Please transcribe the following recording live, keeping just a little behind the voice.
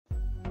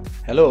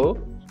Hello,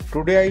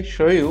 today I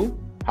show you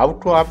how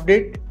to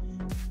update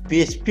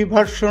PHP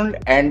version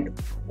and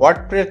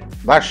WordPress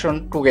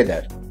version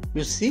together.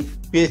 You see,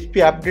 PHP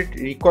update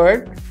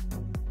required.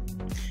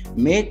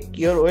 Make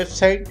your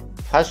website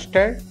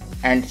faster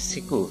and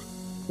secure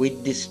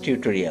with this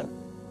tutorial.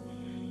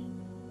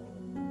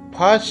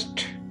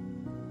 First,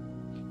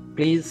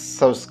 please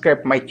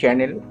subscribe my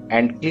channel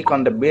and click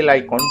on the bell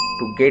icon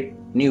to get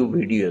new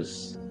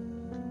videos.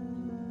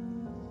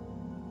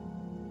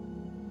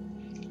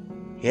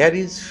 Here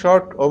is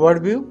short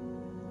overview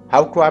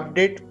how to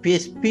update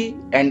PHP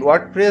and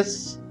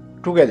WordPress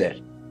together.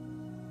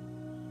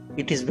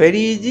 It is very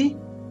easy.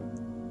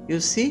 You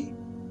see,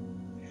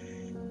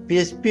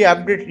 PHP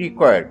update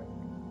required,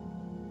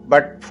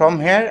 but from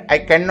here I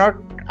cannot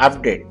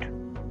update.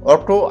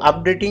 Auto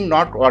updating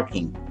not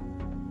working.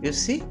 You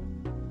see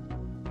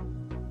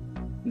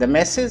the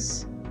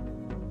message.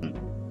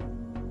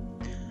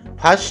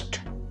 First,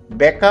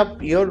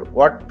 backup your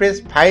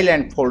WordPress file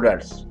and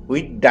folders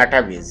with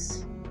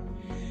database.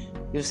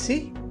 You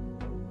see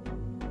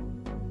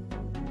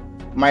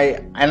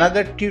my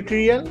another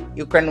tutorial,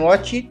 you can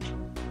watch it.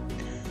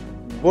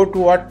 Go to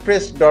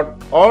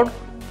wordpress.org,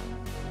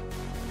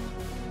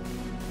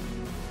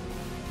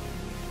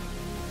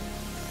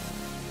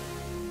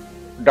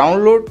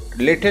 download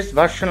latest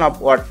version of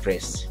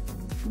WordPress.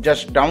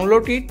 Just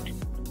download it.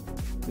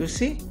 You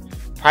see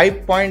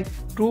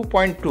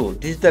 5.2.2.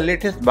 this is the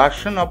latest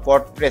version of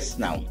WordPress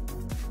now.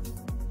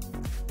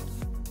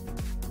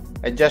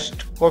 I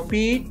just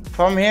copy it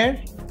from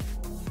here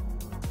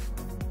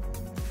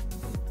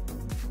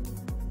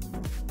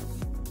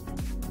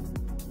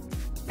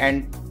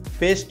and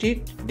paste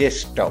it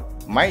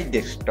desktop, my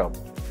desktop.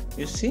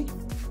 You see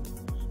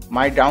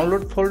my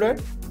download folder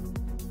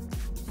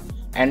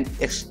and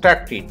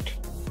extract it.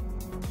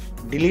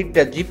 Delete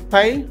the zip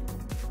file.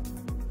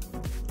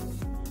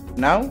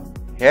 Now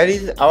here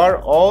is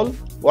our all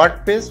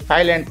WordPress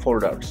file and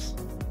folders.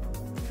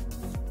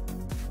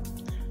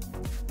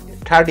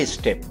 Third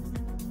step,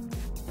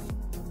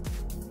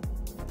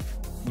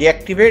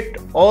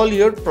 deactivate all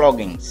your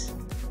plugins.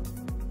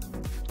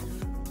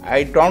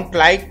 I don't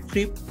like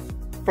free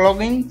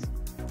plugins,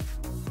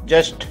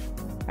 just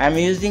I am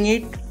using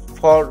it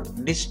for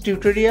this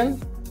tutorial.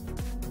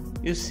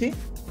 You see,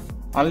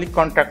 only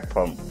contact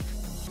form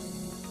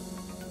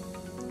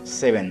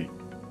 7.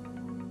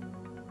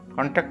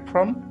 Contact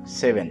form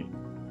 7.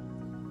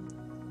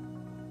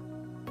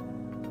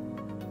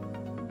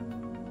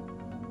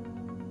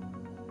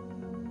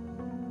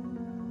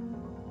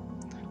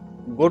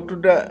 Go to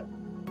the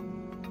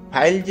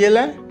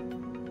FileZilla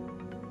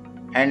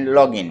and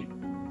login.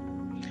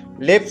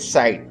 Left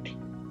side,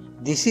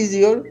 this is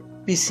your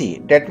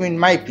PC, that means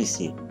my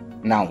PC.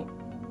 Now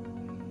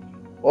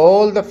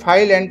all the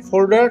file and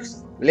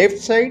folders left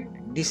side,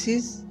 this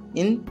is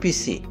in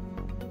PC.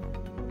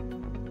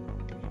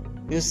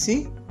 You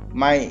see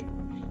my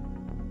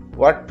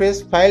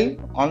WordPress file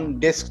on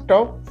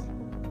desktop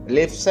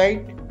left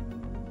side.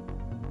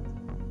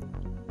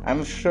 I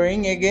am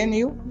showing again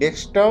you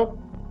desktop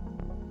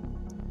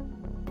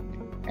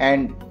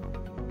and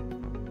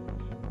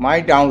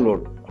my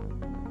download.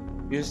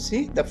 You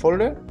see the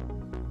folder,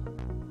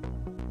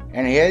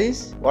 and here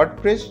is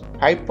WordPress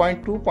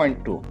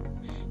 5.2.2.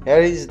 here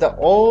is the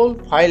all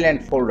file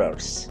and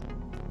folders.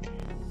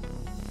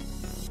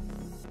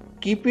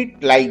 Keep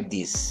it like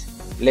this,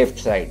 left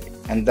side,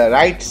 and the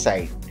right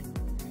side,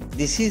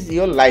 this is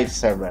your live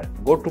server.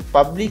 Go to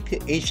public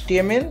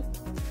HTML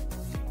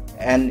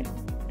and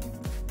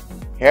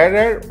here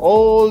are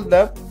all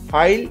the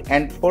file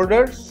and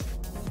folders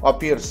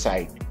of your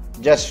site.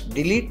 Just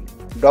delete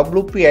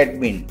WP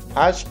admin.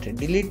 First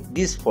delete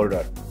this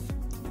folder.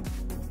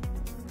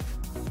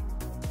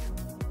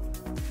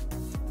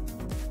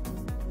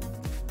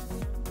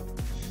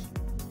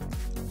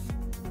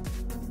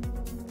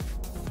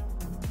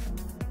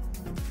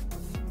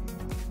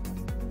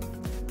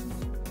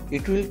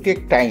 It will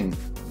take time.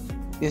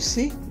 You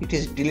see it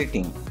is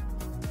deleting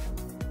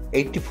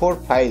 84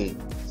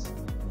 files.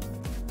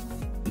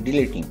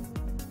 Deleting.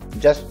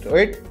 Just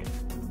wait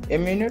a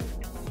minute.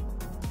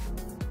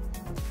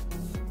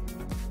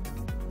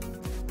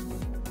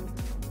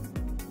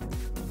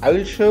 I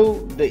will show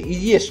the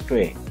easiest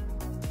way.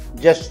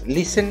 Just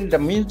listen the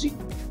music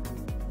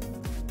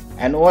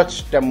and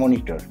watch the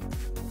monitor.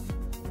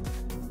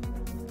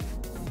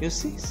 You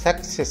see,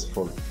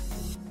 successful.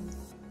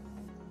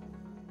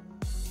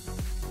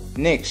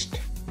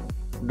 Next,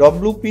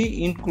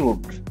 WP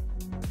include.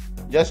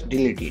 Just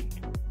delete it.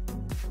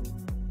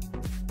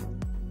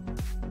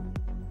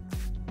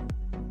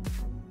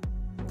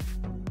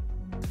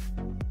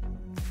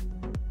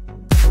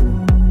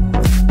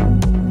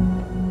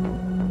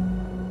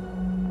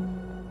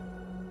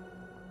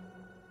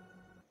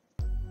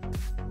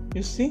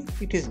 You see,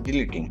 it is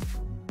deleting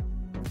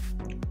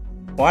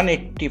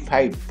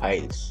 185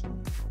 files.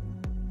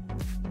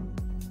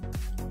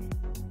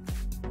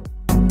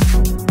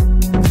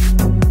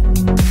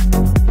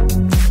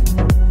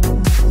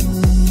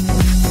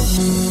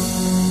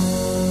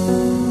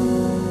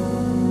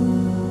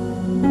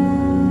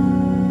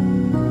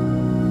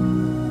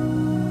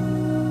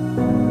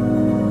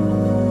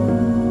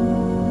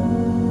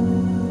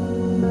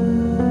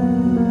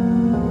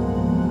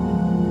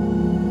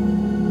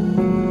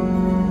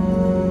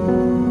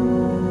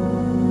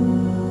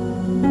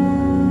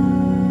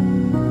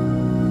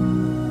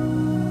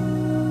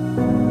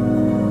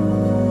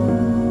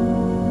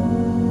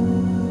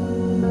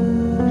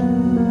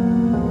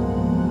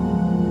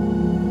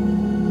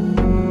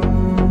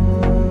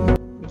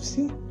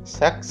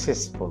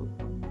 Successful.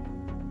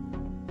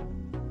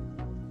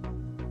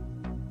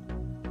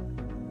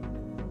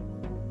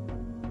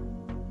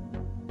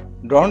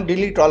 Don't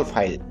delete all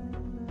file.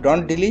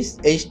 Don't delete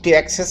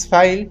Edit.htaccess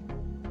file,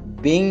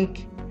 Bing,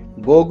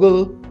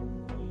 Google,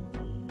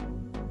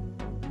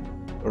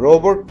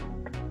 robot,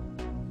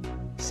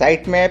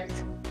 sitemap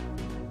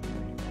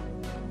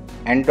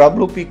and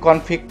WP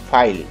config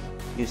file,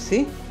 you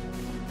see,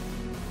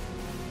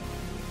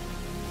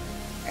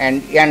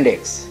 and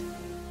Yandex.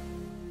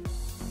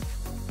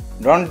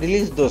 Don't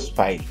delete those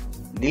files.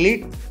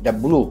 Delete the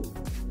blue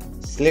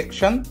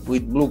selection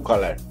with blue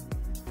color.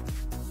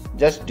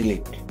 Just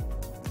delete.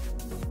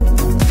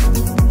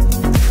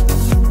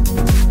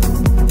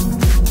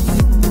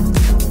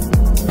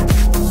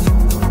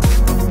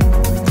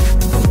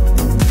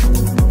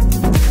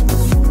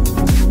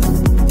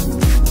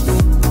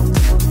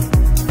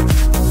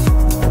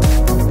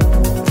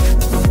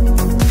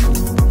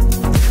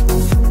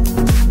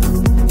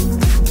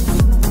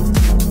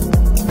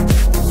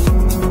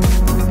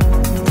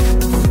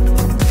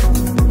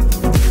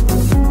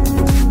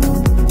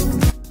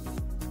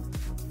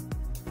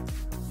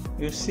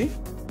 You see,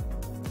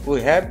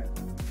 we have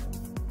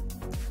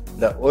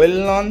the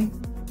well-known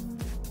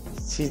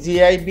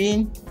CGI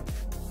bin,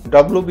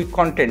 WP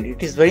content.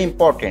 It is very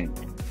important.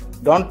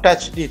 Don't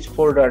touch this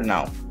folder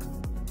now.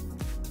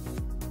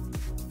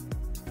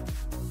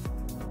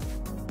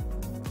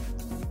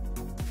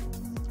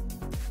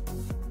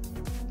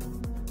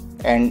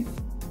 And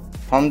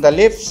from the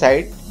left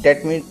side,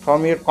 that means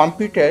from your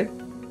computer,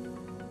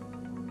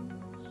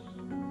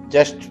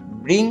 just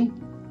bring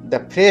the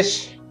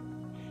fresh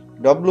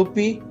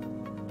WP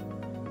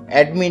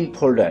admin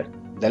folder,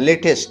 the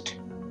latest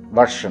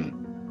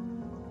version,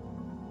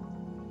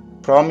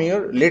 from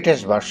your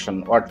latest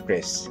version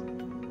WordPress.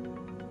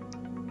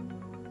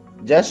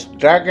 Just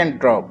drag and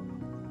drop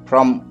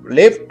from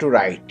left to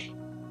right.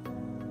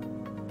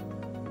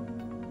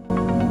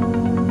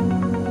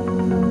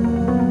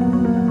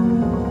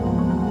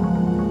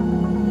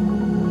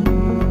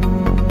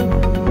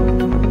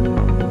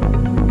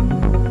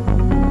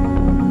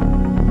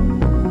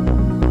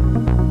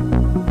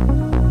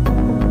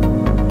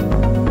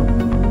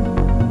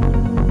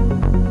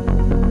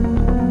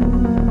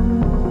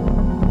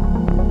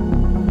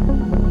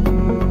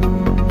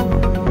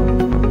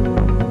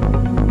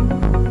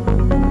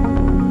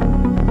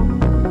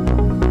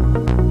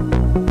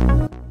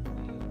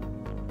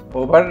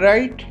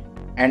 Overwrite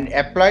and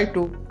apply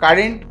to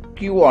current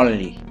queue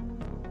only,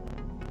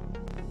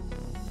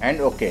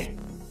 and OK.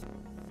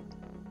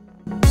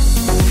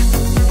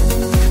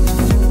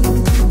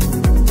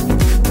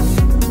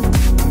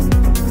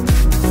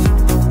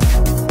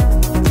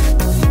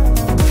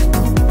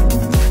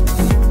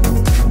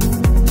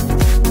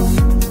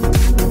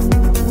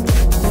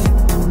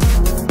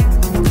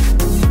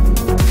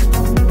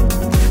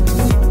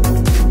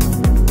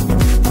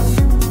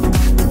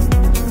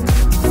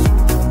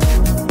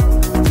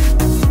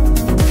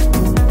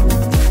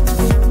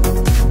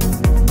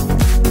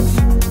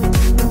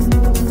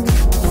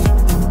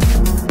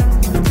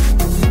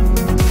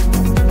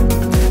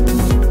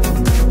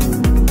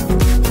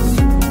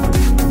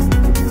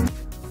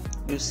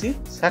 See,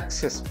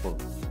 successful.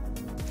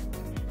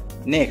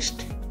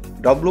 Next,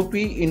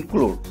 WP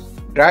includes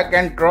drag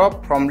and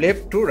drop from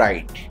left to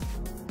right.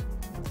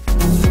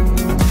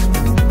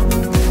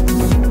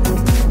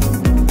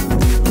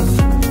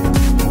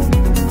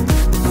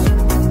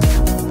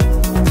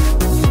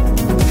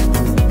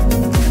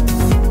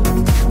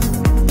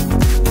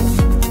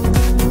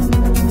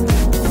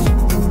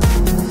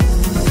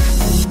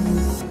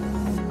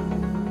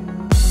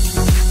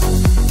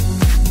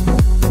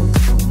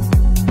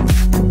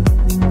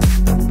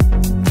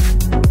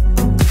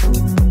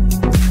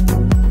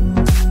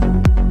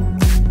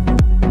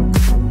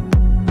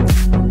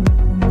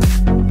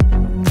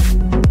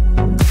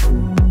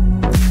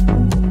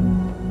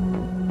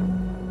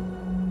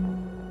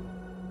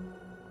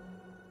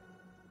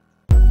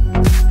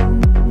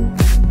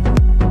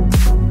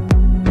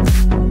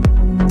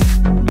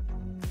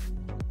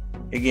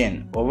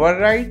 Again,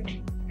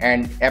 overwrite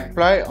and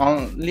apply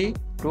only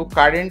to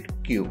current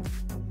queue.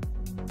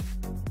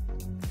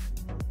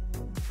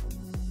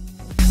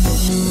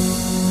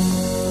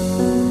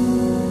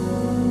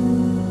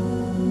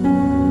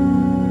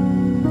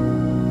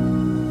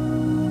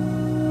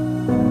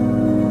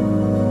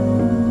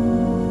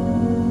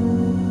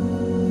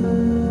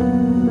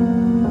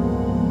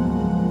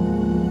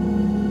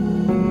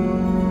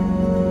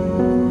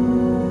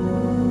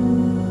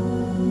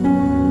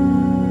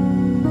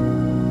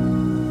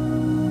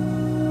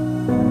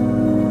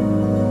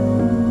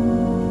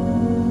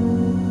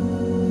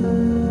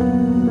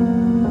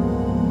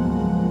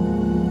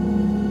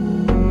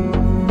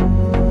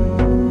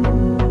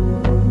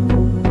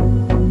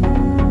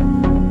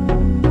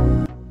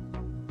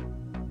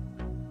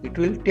 It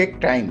will take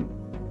time,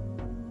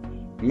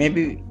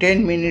 maybe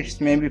 10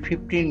 minutes, maybe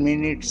 15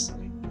 minutes,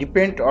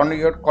 depend on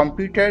your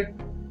computer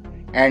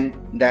and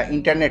the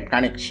internet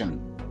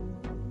connection.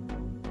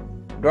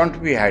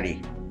 Don't be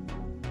hurry.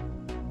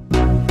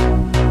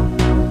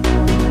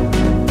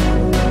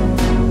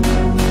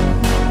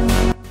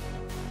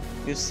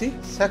 see,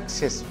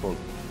 successful.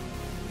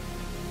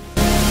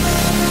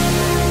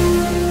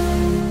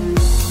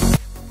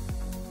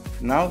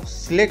 Now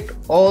select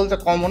all the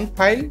common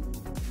file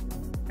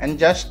and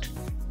just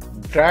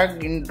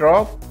drag and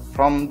drop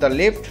from the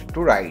left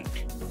to right.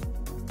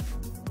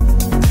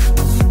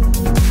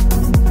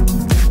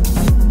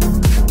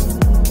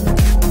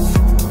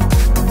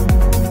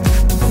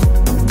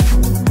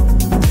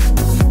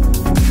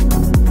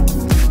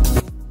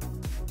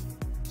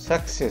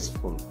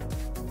 Successful.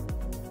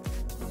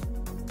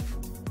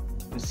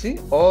 You see,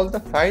 all the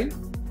files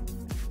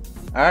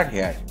are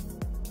here.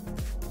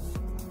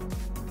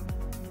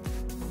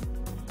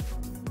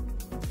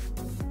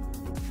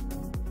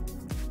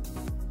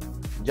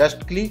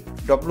 Just click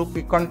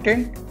WP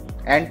content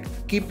and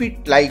keep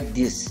it like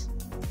this,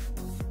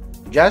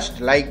 just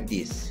like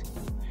this,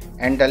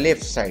 and the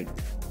left side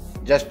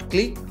just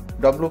click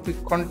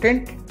WP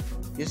content,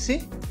 you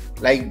see,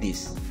 like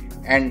this,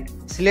 and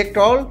select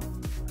all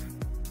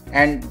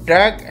and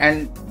drag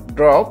and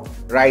drop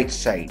right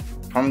side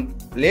from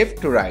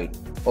left to right,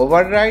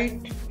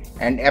 override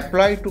and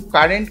apply to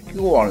current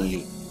queue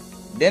only,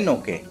 then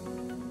OK.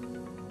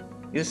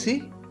 You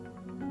see,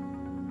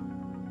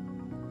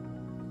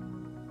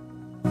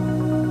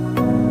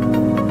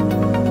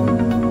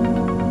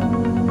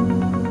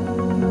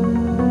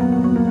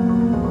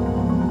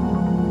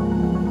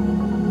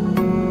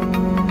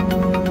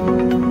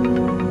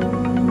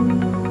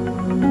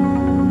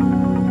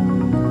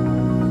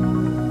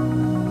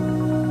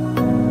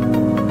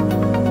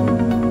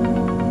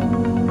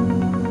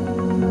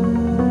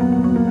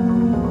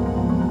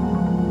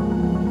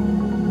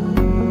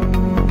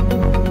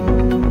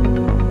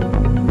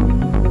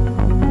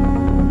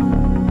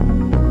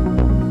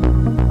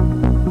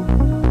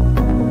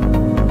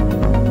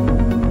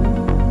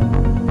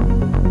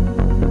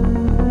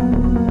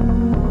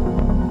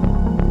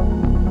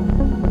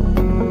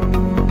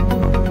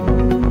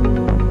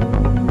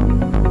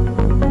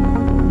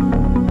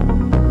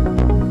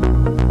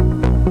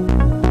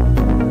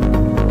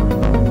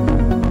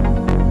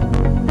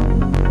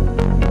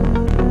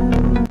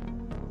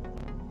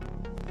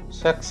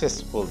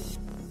 successful,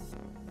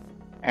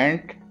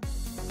 and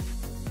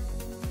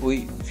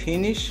we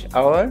finish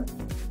our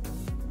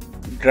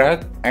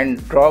drag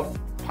and drop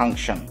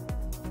function.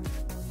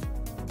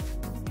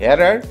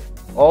 Here are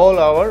all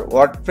our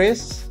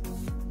WordPress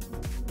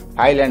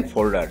file and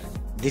folder.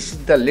 This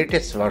is the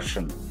latest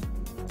version,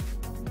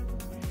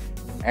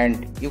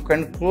 and you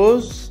can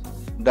close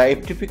the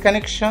FTP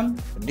connection,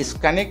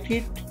 disconnect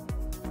it.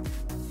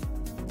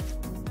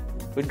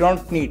 We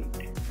don't need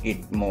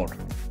it more.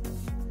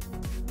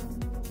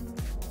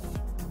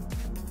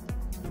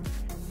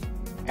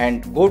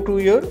 And go to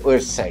your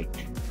website.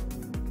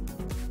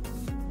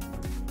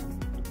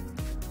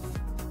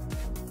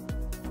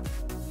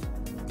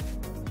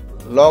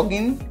 Log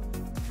in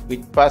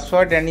with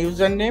password and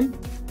username.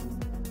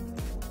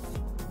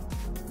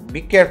 Be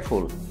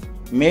careful,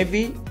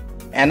 maybe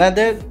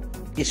another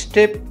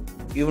step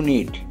you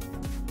need.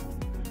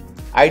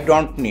 I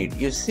don't need.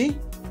 You see,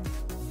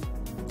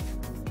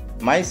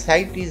 my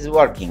site is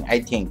working,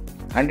 I think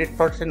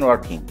 100%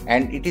 working,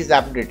 and it is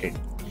updated.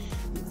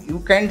 You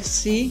can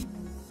see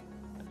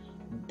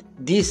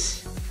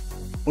this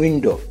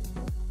window.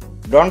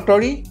 Don't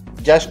worry,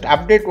 just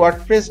update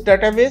WordPress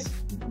database,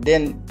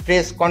 then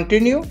press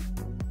continue.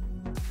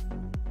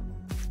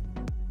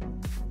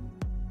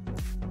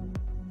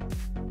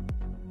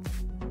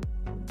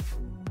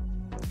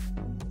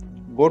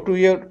 Go to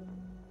your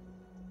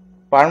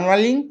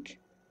Permalink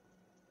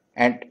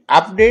and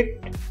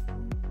update,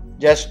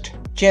 just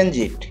change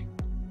it.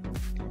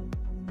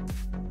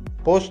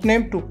 Post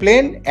name to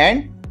plain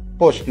and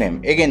post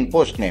name, again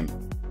post name.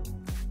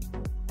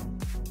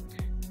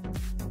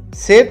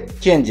 Save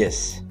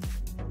changes.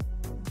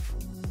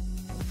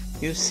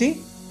 You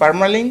see,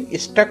 Permalink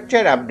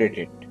structure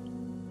updated.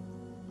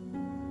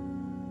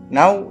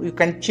 Now you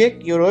can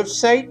check your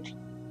website.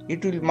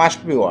 It will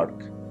must be work.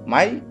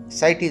 My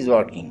site is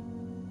working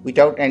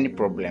without any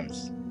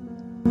problems.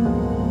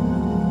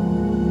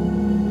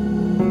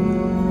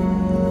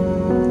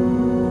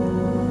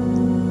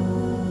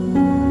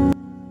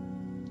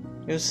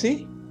 You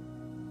see,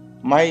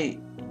 my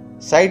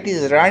site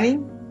is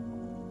running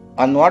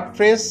on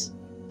WordPress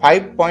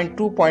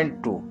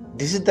 5.2.2.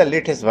 This is the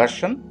latest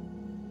version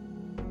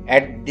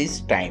at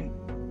this time,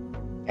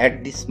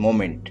 at this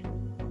moment.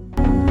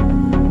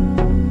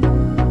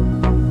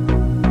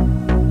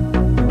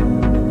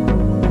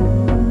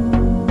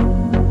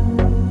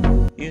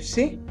 You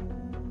see,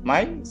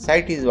 my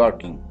site is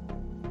working.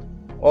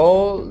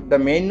 All the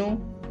menu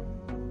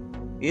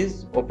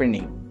is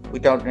opening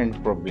without any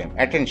problem.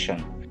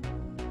 Attention.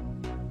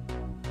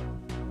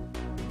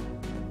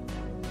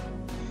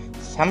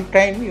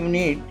 Sometime you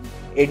need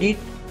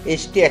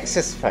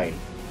Edit.htaccess file.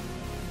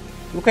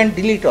 You can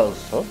delete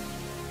also.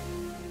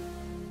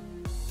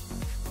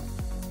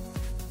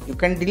 You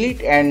can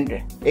delete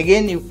and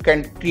again you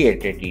can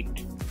create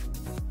it.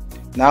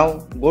 Now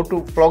go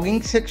to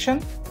plugin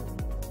section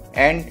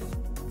and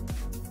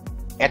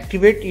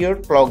activate your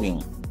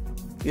plugin.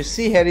 You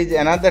see, here is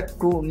another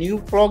 2 new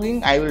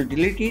plugin. I will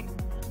delete it.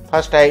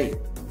 First I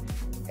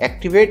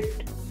activate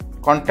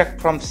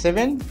contact from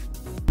 7.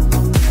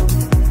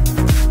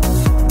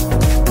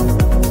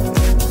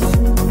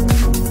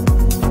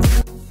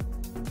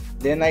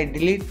 Then I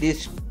delete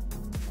these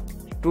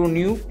 2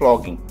 new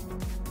plugin.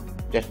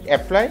 Just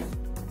apply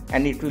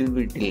and it will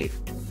be deleted.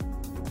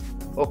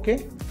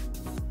 Okay.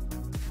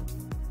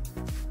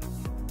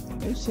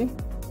 You see,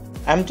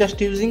 I am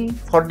just using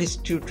for this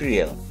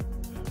tutorial.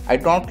 I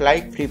don't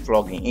like free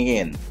plugin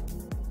again.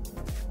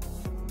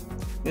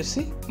 You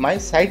see, my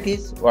site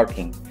is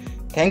working.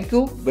 Thank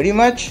you very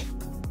much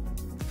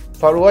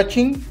for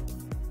watching.